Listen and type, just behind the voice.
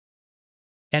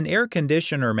An air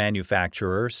conditioner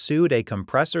manufacturer sued a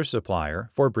compressor supplier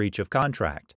for breach of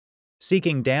contract,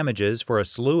 seeking damages for a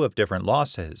slew of different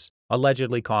losses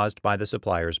allegedly caused by the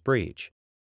supplier's breach.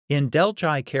 In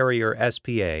Delchi Carrier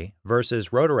SpA versus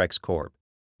Rotorex Corp,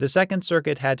 the Second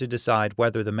Circuit had to decide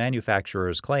whether the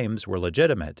manufacturer's claims were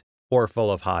legitimate or full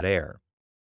of hot air.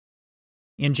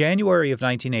 In January of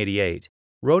 1988,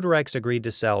 Rotorex agreed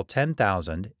to sell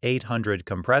 10,800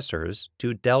 compressors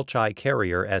to Delchi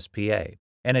Carrier SpA,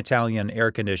 an Italian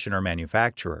air conditioner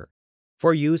manufacturer,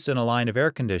 for use in a line of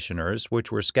air conditioners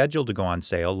which were scheduled to go on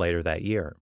sale later that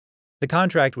year. The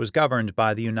contract was governed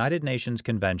by the United Nations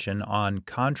Convention on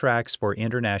Contracts for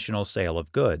International Sale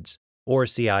of Goods, or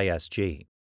CISG.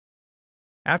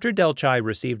 After Delchi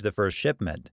received the first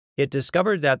shipment, it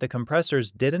discovered that the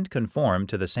compressors didn't conform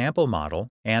to the sample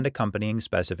model and accompanying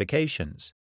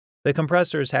specifications. The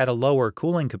compressors had a lower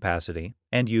cooling capacity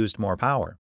and used more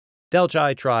power.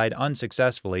 Delchi tried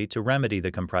unsuccessfully to remedy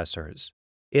the compressors.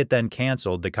 It then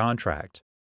canceled the contract.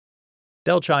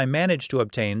 Delchi managed to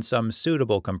obtain some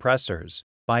suitable compressors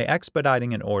by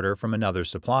expediting an order from another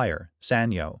supplier,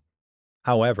 Sanyo.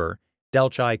 However,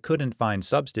 Delchi couldn't find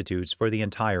substitutes for the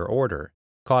entire order,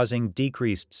 causing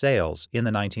decreased sales in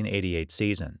the 1988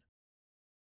 season.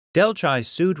 Delchi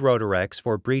sued Rotorex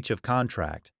for breach of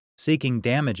contract, seeking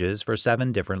damages for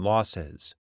 7 different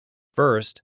losses.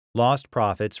 First, lost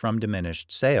profits from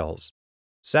diminished sales.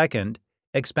 Second,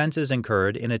 expenses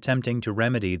incurred in attempting to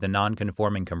remedy the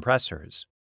non-conforming compressors.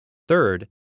 Third,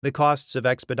 the costs of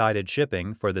expedited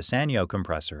shipping for the Sanyo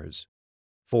compressors.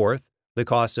 Fourth, the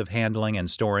costs of handling and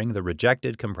storing the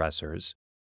rejected compressors.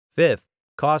 Fifth,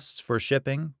 costs for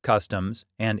shipping, customs,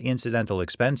 and incidental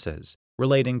expenses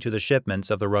relating to the shipments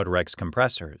of the Rotorex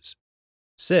compressors.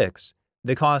 Sixth,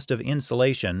 the cost of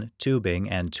insulation, tubing,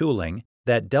 and tooling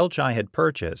that Delchi had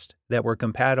purchased that were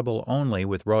compatible only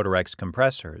with Rotorex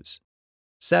compressors.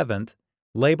 Seventh,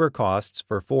 labor costs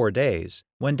for 4 days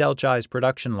when Delchi's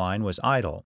production line was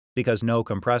idle because no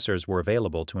compressors were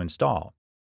available to install.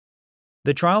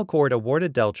 The trial court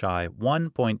awarded Delchi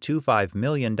 $1.25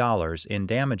 million in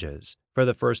damages for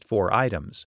the first 4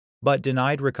 items, but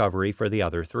denied recovery for the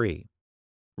other 3.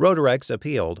 Rotorex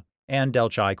appealed, and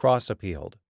Delchi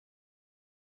cross-appealed.